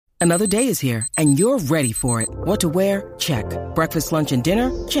Another day is here, and you're ready for it. What to wear? Check. Breakfast, lunch, and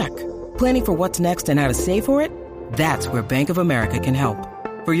dinner? Check. Planning for what's next and how to save for it? That's where Bank of America can help.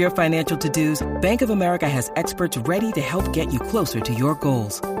 For your financial to-dos, Bank of America has experts ready to help get you closer to your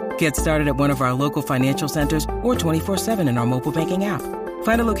goals. Get started at one of our local financial centers or 24/7 in our mobile banking app.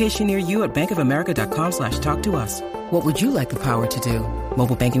 Find a location near you at bankofamerica.com/talktous. What would you like the power to do?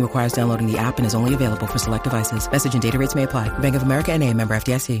 Mobile banking requires downloading the app and is only available for select devices. Message and data rates may apply. Bank of America N.A., member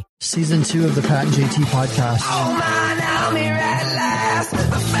FDIC. Season 2 of the Pat and JT podcast. Oh man, I'm here at last. The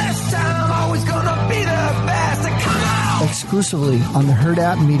best time, always gonna be the best. Come on! Exclusively on the Herd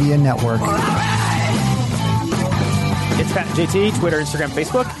App Media Network. It's Pat and JT, Twitter, Instagram,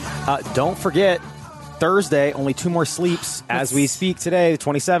 Facebook. Don't forget, Thursday, only 2 more sleeps as we speak today, the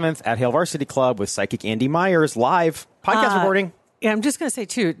 27th, at Hale Varsity Club with Psychic Andy Myers, live podcast recording. Yeah, I'm just going to say,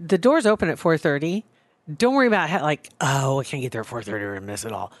 too, the doors open at 4:30. Don't worry about I can't get there at 4:30 or miss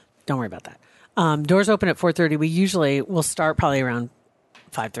it all. Don't worry about that. Doors open at 4:30. We'll start probably around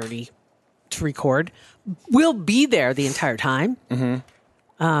 5:30 to record. We'll be there the entire time.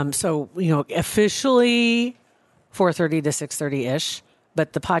 Mm-hmm. So, officially 4:30 to 6:30-ish,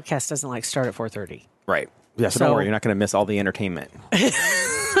 but the podcast doesn't start at 4:30. Right. Yeah, so don't worry. You're not going to miss all the entertainment.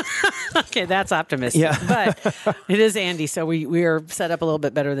 Okay, that's optimistic. Yeah. But it is Andy, so we are set up a little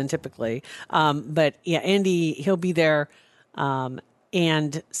bit better than typically. But, yeah, Andy, he'll be there.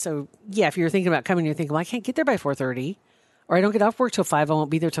 And so, yeah, if you're thinking about coming, you're thinking, well, I can't get there by 4:30, or I don't get off work till 5, I won't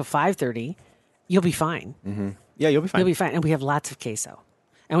be there till 5:30. You'll be fine. Mm-hmm. Yeah, you'll be fine. You'll be fine. And we have lots of queso.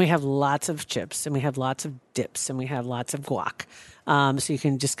 And we have lots of chips. And we have lots of dips. And we have lots of guac. So you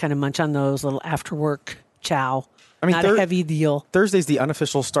can just kind of munch on those little after-work chow. Not a heavy deal. Thursday's the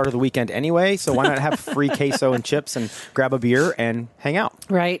unofficial start of the weekend anyway, so why not have free queso and chips and grab a beer and hang out?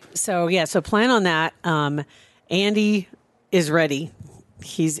 Right. So, yeah, so plan on that. Andy is ready.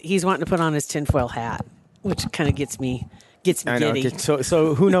 He's wanting to put on his tinfoil hat, which kind of gets me giddy.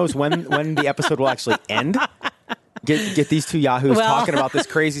 So who knows when the episode will actually end? Get these two yahoos talking about this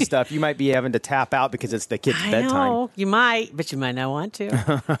crazy stuff. You might be having to tap out because it's the kids' bedtime. I know. You might, but you might not want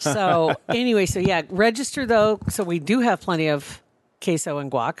to. So anyway, register though. So we do have plenty of queso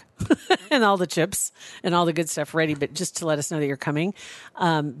and guac and all the chips and all the good stuff ready, but just to let us know that you're coming,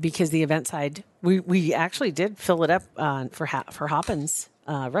 because the event side, we actually did fill it up for Hoppin's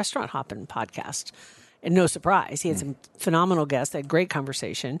Restaurant Hoppin podcast. And no surprise, he had some phenomenal guests. They had great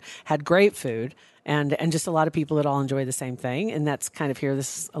conversation, had great food, and just a lot of people that all enjoy the same thing. And that's kind of here.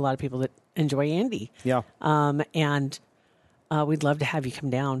 This is a lot of people that enjoy Andy. Yeah. And we'd love to have you come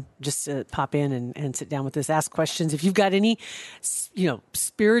down, just to pop in and sit down with us, ask questions. If you've got any,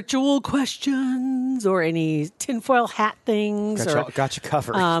 spiritual questions or any tinfoil hat things, got you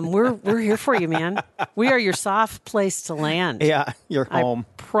covered. We're here for you, man. We are your soft place to land. Yeah, you're home.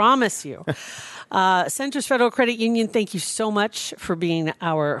 I promise you. Centris Federal Credit Union, thank you so much for being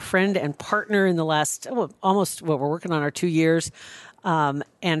our friend and partner in the last, we're working on our 2 years.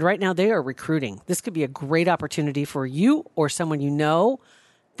 And right now they are recruiting. This could be a great opportunity for you or someone you know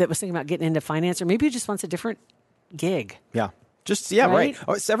that was thinking about getting into finance, or maybe just wants a different gig. Yeah. Right.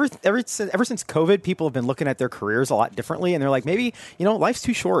 Oh, it's ever since COVID, people have been looking at their careers a lot differently, and they're like, maybe, life's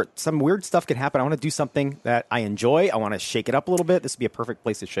too short. Some weird stuff could happen. I want to do something that I enjoy. I want to shake it up a little bit. This would be a perfect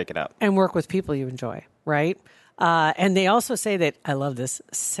place to shake it up. And work with people you enjoy, right? And they also say that, I love this,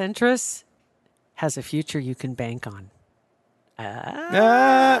 Centris has a future you can bank on.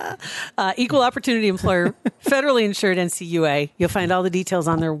 Equal opportunity employer, federally insured NCUA. You'll find all the details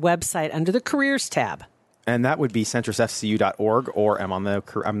on their website under the careers tab. And that would be centrisfcu.org, or I'm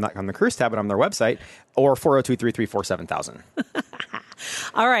not on the careers tab, but on their website, or 402-334-7000.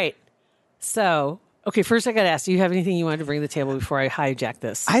 All right. So, okay, first I got to ask, do you have anything you wanted to bring to the table before I hijack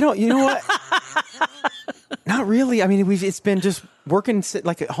this? I don't, you know what? Not really. I mean, it's been just working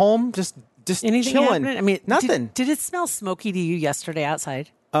at home, just anything chilling. Happening? I mean, nothing. Did it smell smoky to you yesterday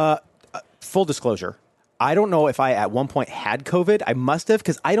outside? Full disclosure, I don't know if I at one point had COVID. I must have,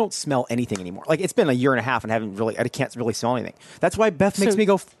 because I don't smell anything anymore. It's been a year and a half and I can't really smell anything. That's why Beth makes me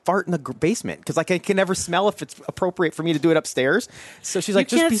go fart in the basement, because I can never smell if it's appropriate for me to do it upstairs. So she's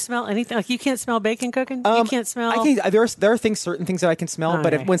like, you can't smell anything. You can't smell bacon cooking. You can't smell. There are certain things that I can smell,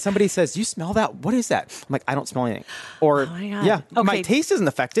 but when somebody says, "You smell that? What is that?" I'm like, I don't smell anything. Or my taste isn't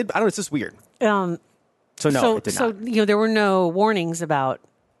affected. I don't know. It's just weird. It did not. So there were no warnings about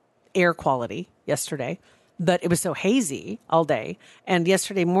air quality yesterday, but it was so hazy all day. And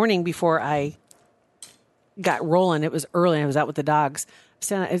yesterday morning, before I got rolling, it was early. I was out with the dogs.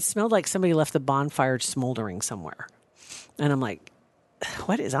 It smelled like somebody left the bonfire smoldering somewhere. And I'm like,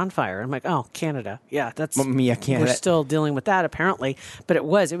 what is on fire? I'm like, oh, Canada. Yeah, that's Yeah, Canada. We're still dealing with that apparently, but it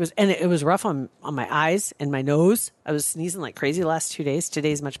was rough on my eyes and my nose. I was sneezing like crazy the last 2 days.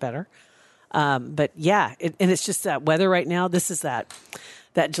 Today's much better. But yeah, and it's just that weather right now. This is that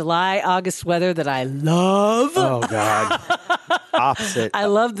July, August weather that I love. Oh God. Opposite. I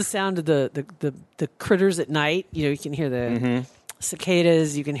love the sound of the critters at night. You know, you can hear the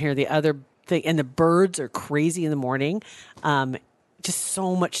cicadas, you can hear the other thing, and the birds are crazy in the morning. Just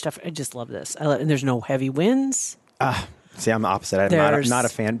so much stuff. I just love this. And there's no heavy winds. See, I'm the opposite. I'm not a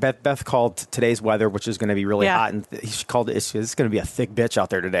fan. Beth called today's weather, which is going to be really hot, and she called it. It's going to be a thick bitch out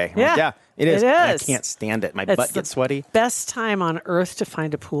there today. I'm like, yeah, it is. I can't stand it. My butt gets sweaty. Best time on earth to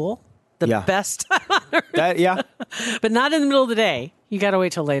find a pool. The best time on earth. But not in the middle of the day. You got to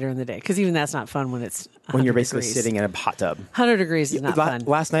wait till later in the day, because even that's not fun when it's 100 when you're basically degrees. sitting in a hot tub. 100 degrees is not fun.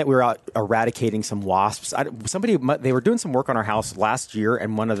 Last night we were out eradicating some wasps. They were doing some work on our house last year,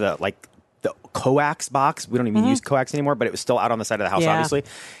 and one of the coax box. We don't even use coax anymore, but it was still out on the side of the house, obviously.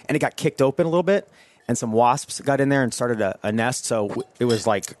 And it got kicked open a little bit, and some wasps got in there and started a nest. So it was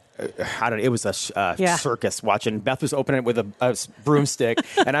like, it was a circus watching. Beth was opening it with a broomstick,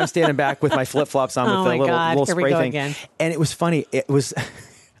 and I'm standing back with my flip-flops on with the little spray thing. Again. And it was funny. It was...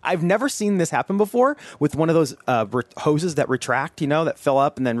 I've never seen this happen before with one of those hoses that retract, that fill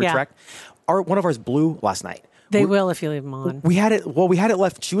up and then retract. One of ours blew last night. They will if you leave them on. We had it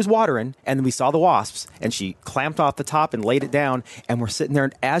left. She was watering, and then we saw the wasps, and she clamped off the top and laid it down, and we're sitting there,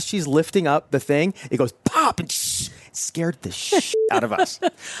 and as she's lifting up the thing, it goes pop, and it scared the shit out of us.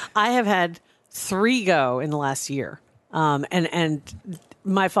 I have had 3 go in the last year, and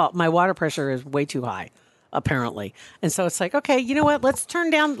my fault. My water pressure is way too high, apparently, and so it's like, okay, you know what? Let's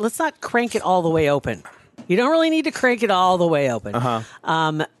turn down. Let's not crank it all the way open. You don't really need to crank it all the way open.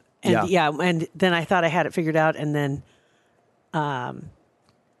 And then I thought I had it figured out, and then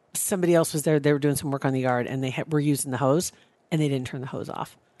somebody else was there. They were doing some work on the yard, and they were using the hose, and they didn't turn the hose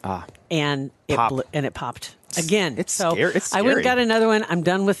off. And it popped again. It's scary. I went and got another one. I'm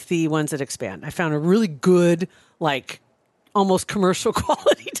done with the ones that expand. I found a really good, almost commercial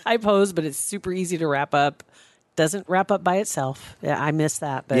quality type hose, but it's super easy to wrap up. Doesn't wrap up by itself. Yeah, I miss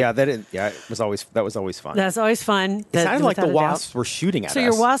that. But it was always fun. That's always fun. It sounded like the wasps were shooting at us. So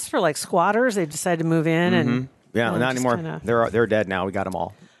your wasps were like squatters. They decided to move in, and not anymore. They're dead now. We got them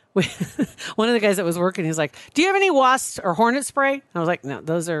all. One of the guys that was working, he's like, "Do you have any wasp or hornet spray?" I was like, "No,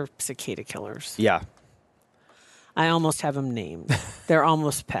 those are cicada killers." Yeah. I almost have them named. They're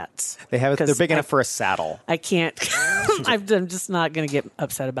almost pets. They're big enough for a saddle. I can't. I'm just not going to get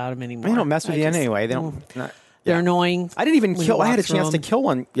upset about them anymore. They don't mess with you anyway. They don't. They're annoying. I didn't even kill. I had a chance to kill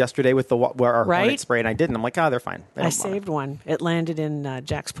one yesterday with our hornet spray, and I didn't. I'm like, they're fine. I saved one. It landed in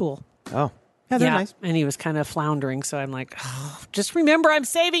Jack's pool. Oh, yeah, they're nice. And he was kind of floundering, so I'm like, just remember, I'm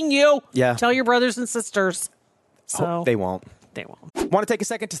saving you. Yeah. Tell your brothers and sisters. So they won't. They won't. Want to take a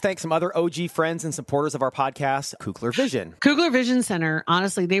second to thank some other OG friends and supporters of our podcast, Kugler Vision. Kugler Vision Center,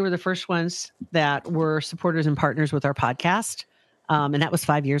 honestly, they were the first ones that were supporters and partners with our podcast. And that was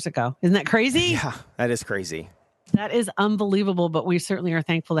 5 years ago. Isn't that crazy? Yeah, that is crazy. That is unbelievable, but we certainly are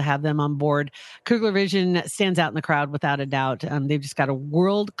thankful to have them on board. Kugler Vision stands out in the crowd without a doubt. They've just got a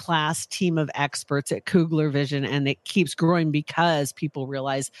world-class team of experts at Kugler Vision, and it keeps growing because people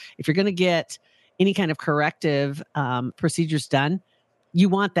realize if you're going to get any kind of corrective procedures done, you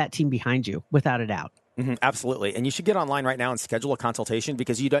want that team behind you without a doubt. Mm-hmm, absolutely. And you should get online right now and schedule a consultation,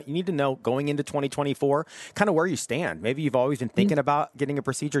 because you need to know going into 2024 kind of where you stand. Maybe you've always been thinking about getting a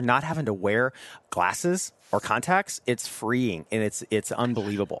procedure, not having to wear glasses or contacts. It's freeing, and it's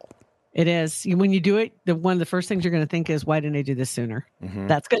unbelievable. It is. When you do it, one of the first things you're going to think is, why didn't I do this sooner? Mm-hmm.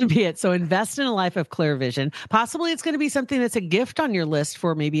 That's going to be it. So invest in a life of clear vision. Possibly it's going to be something that's a gift on your list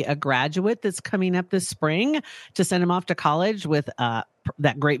for maybe a graduate that's coming up this spring, to send them off to college with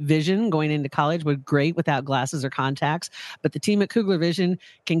that great vision. Going into college would great without glasses or contacts. But the team at Kugler Vision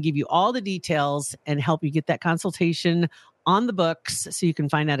can give you all the details and help you get that consultation on the books so you can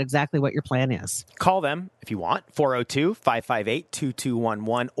find out exactly what your plan is. Call them if you want,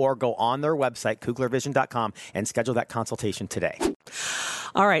 402-558-2211, or go on their website, kuglervision.com, and schedule that consultation today.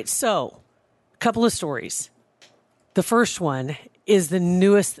 All right, so a couple of stories. The first one is the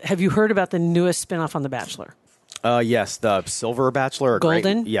newest. Have you heard about the newest spinoff on The Bachelor? Yes, the Silver Bachelor. Or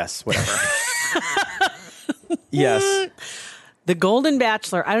Golden? Yes, whatever. Yes. The Golden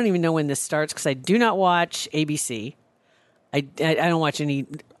Bachelor, I don't even know when this starts because I do not watch ABC. I don't watch any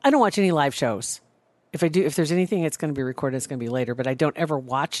live shows. If there's anything, it's going to be recorded. It's going to be later, but I don't ever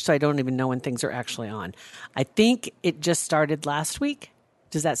watch, so I don't even know when things are actually on. I think it just started last week.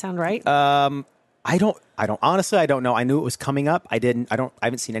 Does that sound right? I don't honestly, I don't know. I knew it was coming up. I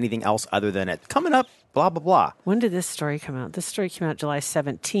haven't seen anything else other than it coming up, blah, blah, blah. When did this story come out? This story came out July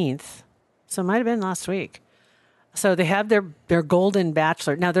 17th. So it might have been last week. So they have their golden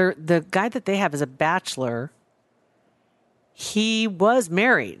bachelor. Now, the guy that they have is a bachelor. He was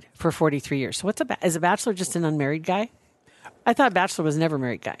married for 43 years. So is a bachelor just an unmarried guy? I thought bachelor was never a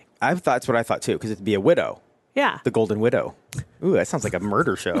married guy. That's what I thought too, because it'd be a widow. Yeah. The Golden Widow. Ooh, that sounds like a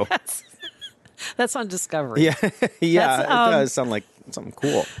murder show. That's on Discovery. Yeah, yeah, it does sound like something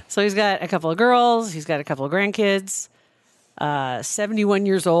cool. So he's got a couple of girls. He's got a couple of grandkids. 71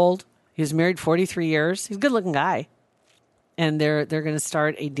 years old. He was married 43 years. He's a good-looking guy. And they're going to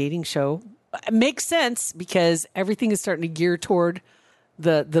start a dating show. It makes sense because everything is starting to gear toward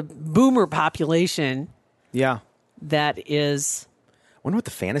the boomer population. Yeah. That is... I wonder what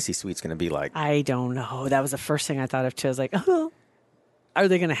the fantasy suite's going to be like. I don't know. That was the first thing I thought of, too. I was like, oh, are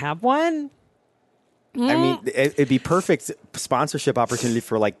they going to have one? I mean, it'd be perfect sponsorship opportunity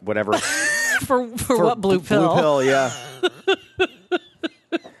for like whatever. for what? Blue Pill? Blue Pill, yeah.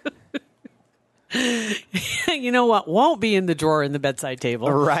 You know what won't be in the drawer in the bedside table?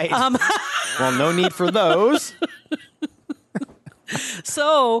 Right. Well, no need for those.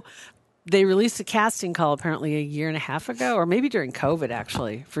 So they released a casting call apparently a year and a half ago, or maybe during COVID,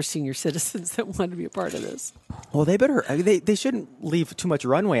 actually, for senior citizens that wanted to be a part of this. Well, they shouldn't leave too much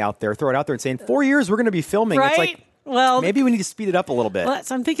runway out there, throw it out there and say, in 4 years, we're going to be filming. Right? It's like, well, maybe we need to speed it up a little bit. Well,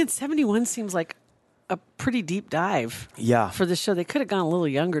 so I'm thinking 71 seems like a pretty deep dive for this show. They could have gone a little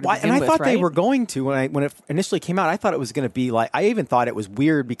younger to begin and I with, thought right? they were going to when it initially came out. I thought it was going to be like, I even thought it was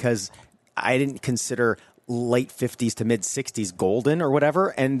weird because I didn't consider late 50s to mid 60s golden or whatever.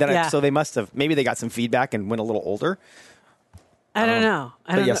 And then so they must have, maybe they got some feedback and went a little older. I don't know.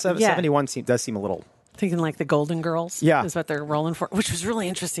 I don't know. 71 does seem a little... Thinking like the Golden Girls is what they're rolling for, which was really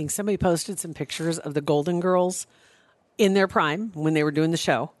interesting. Somebody posted some pictures of the Golden Girls in their prime when they were doing the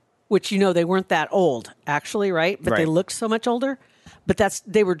show, which, they weren't that old, actually, right? But they looked so much older. But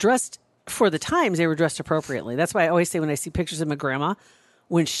they were dressed, for the times, they were dressed appropriately. That's why I always say when I see pictures of my grandma,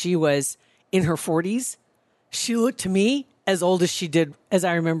 when she was in her 40s, she looked to me as old as she did, as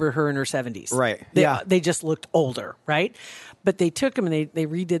I remember her in her 70s. Right. They just looked older, right? But they took them and they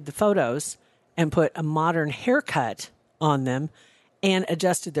redid the photos and put a modern haircut on them and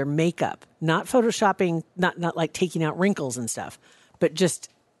adjusted their makeup. Not photoshopping, not like taking out wrinkles and stuff, but just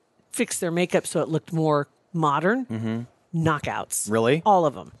fixed their makeup so it looked more modern. Mm-hmm. Knockouts. Really? All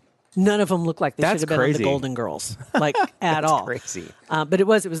of them. None of them looked like they should have been on the Golden Girls, like at all. Crazy. But it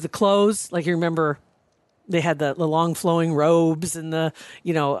was the clothes. Like you remember, they had the long flowing robes and the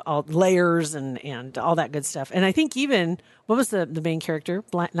all layers and all that good stuff. And I think even what was the main character?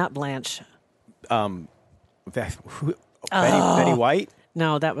 Not Blanche. Betty White?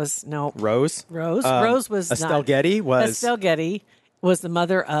 No, that was Rose. Rose was Estelle Getty was the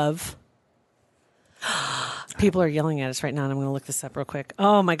mother of. People are yelling at us right now, and I'm going to look this up real quick.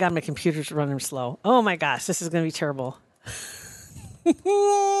 Oh my God, my computer's running slow. Oh my gosh, this is going to be terrible.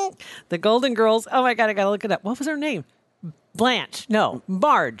 The Golden Girls. Oh my God, I got to look it up. What was her name? Blanche. No.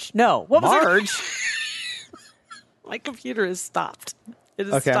 Marge. No. What was her name? My computer is stopped. It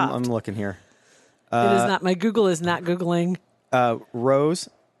is okay, stopped. I'm looking here. It is not. My Google is not Googling. Rose,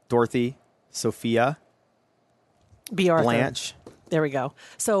 Dorothy, Sophia, B. Arthur. Blanche. There we go.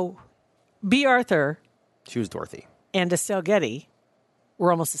 So, B. Arthur. She was Dorothy. And Estelle Getty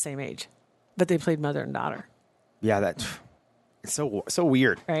were almost the same age, but they played mother and daughter. Yeah, it's so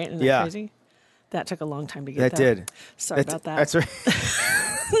weird. Right? Isn't that crazy? That took a long time to get that. That did. Sorry about that. That's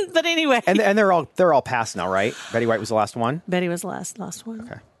right. But anyway. And they're all passed now, right? Betty White was the last one? Betty was the last one.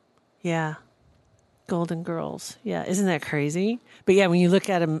 Okay. Yeah. Golden Girls. Yeah. Isn't that crazy? But yeah, when you look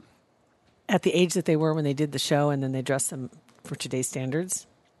at them at the age that they were when they did the show and then they dressed them for today's standards,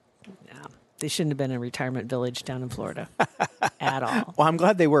 yeah, they shouldn't have been in a retirement village down in Florida at all. Well, I'm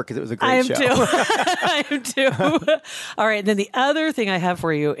glad they were because it was a great show. I am too. All right. Then the other thing I have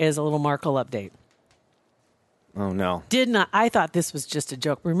for you is a little Markle update. Oh, no. I thought this was just a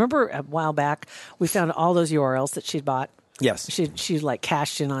joke. Remember a while back, we found all those URLs that she'd bought? Yes. She like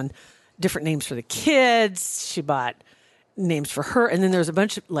cashed in on different names for the kids. She bought names for her. And then there was a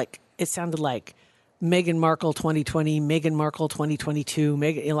bunch of it sounded like Meghan Markle 2020, Meghan Markle 2022,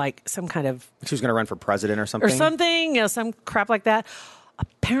 like some kind of... She was going to run for president or something? Or something, some crap like that.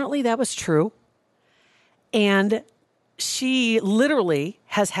 Apparently that was true. And she literally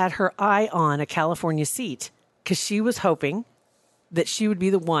has had her eye on a California seat because she was hoping that she would be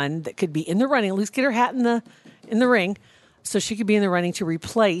the one that could be in the running, at least get her hat in the ring, so she could be in the running to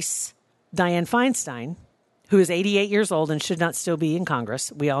replace Dianne Feinstein, who is 88 years old and should not still be in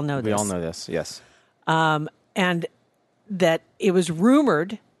Congress. We all know this. We all know this, yes. and that it was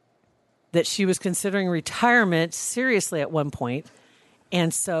rumored that she was considering retirement seriously at one point.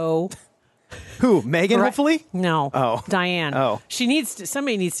 And so... Who? Megan, hopefully? No. Oh. Diane. Oh.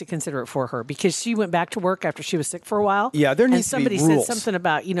 Somebody needs to consider it for her because she went back to work after she was sick for a while. Yeah, there needs to be rules. And somebody said something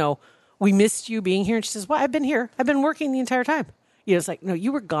about, we missed you being here. And she says, well, I've been here. I've been working the entire time. It's like, no,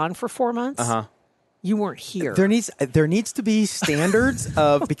 you were gone for 4 months. Uh-huh. You weren't here. There needs to be standards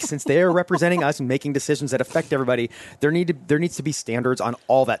because since they are representing us and making decisions that affect everybody, there needs to be standards on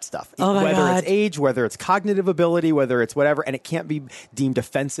all that stuff. Oh my whether God. it's age, whether it's cognitive ability, whether it's whatever, and it can't be deemed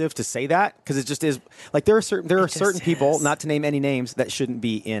offensive to say that because it just is like there are certain people, not to name any names, that shouldn't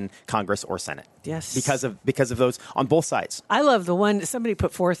be in Congress or Senate. Yes. Because of those on both sides. I love the one somebody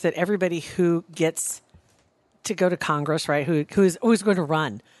put forth that everybody who gets to go to Congress, right, who's going to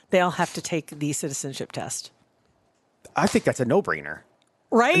run, they all have to take the citizenship test. I think that's a no-brainer.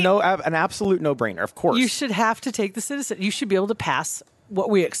 Right? An absolute no-brainer, of course. You should have to take the citizen. You should be able to pass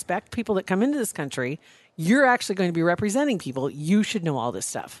what we expect people that come into this country. You're actually going to be representing people. You should know all this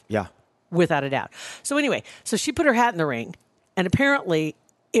stuff. Yeah. Without a doubt. So anyway, she put her hat in the ring, and apparently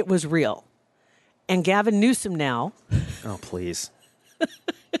it was real. And Gavin Newsom now... Oh, please.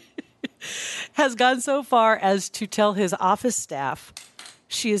 has gone so far as to tell his office staff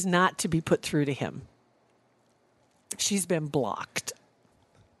she is not to be put through to him. She's been blocked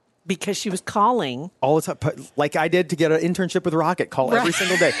because she was calling. All the time, like I did to get an internship with Rocket. Call every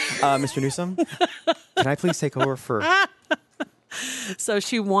single day. Mr. Newsom, can I please take over for... So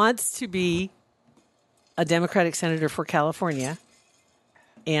she wants to be a Democratic senator for California,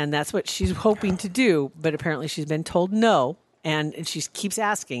 and that's what she's hoping to do, but apparently she's been told no, and she keeps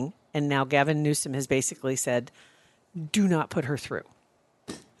asking, and now Gavin Newsom has basically said, do not put her through.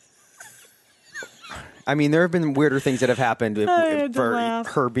 I mean, there have been weirder things that have happened for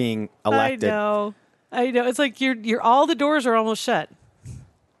her being elected. I know. It's like you're all the doors are almost shut.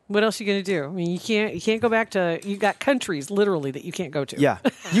 What else are you going to do? I mean, you can't go back to. You got countries literally that you can't go to. Yeah,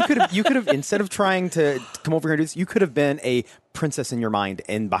 you could have instead of trying to come over here and do this, you could have been a princess in your mind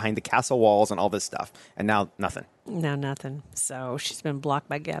and behind the castle walls and all this stuff, and now nothing. Now nothing. So she's been blocked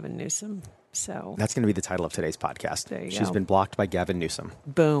by Gavin Newsom. So that's going to be the title of today's podcast. There you She's go. been blocked by Gavin Newsom.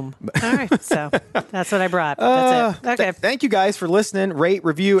 Boom. All right. So that's what I brought. That's it. Okay. Thank you guys for listening. Rate,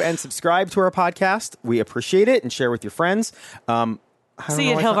 review, and subscribe to our podcast. We appreciate it, and share with your friends. See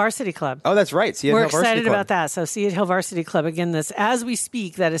you at Hill Varsity Club. Oh, that's right. See you at We're Hill Varsity excited Club. about that. So see you at Hill Varsity Club again. This as we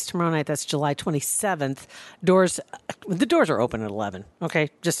speak. That is tomorrow night. That's July 27th. The doors are open at 11.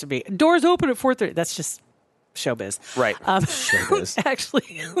 Okay, just to be doors open at 4:30. That's just showbiz, right? Showbiz.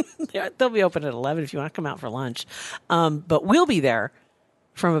 Actually, they'll be open at 11 if you want to come out for lunch. But we'll be there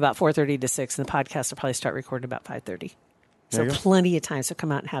from about 4:30 to 6, and the podcast will probably start recording about 5:30. So plenty of time. So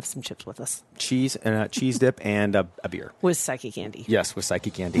come out and have some chips with us. Cheese and cheese dip and a beer. With psychic candy. Yes, with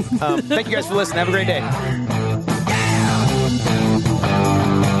psychic candy. Thank you guys for listening. Have a great day.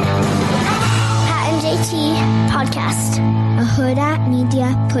 Pat and JT Podcast, a Huda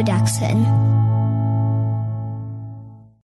Media Production.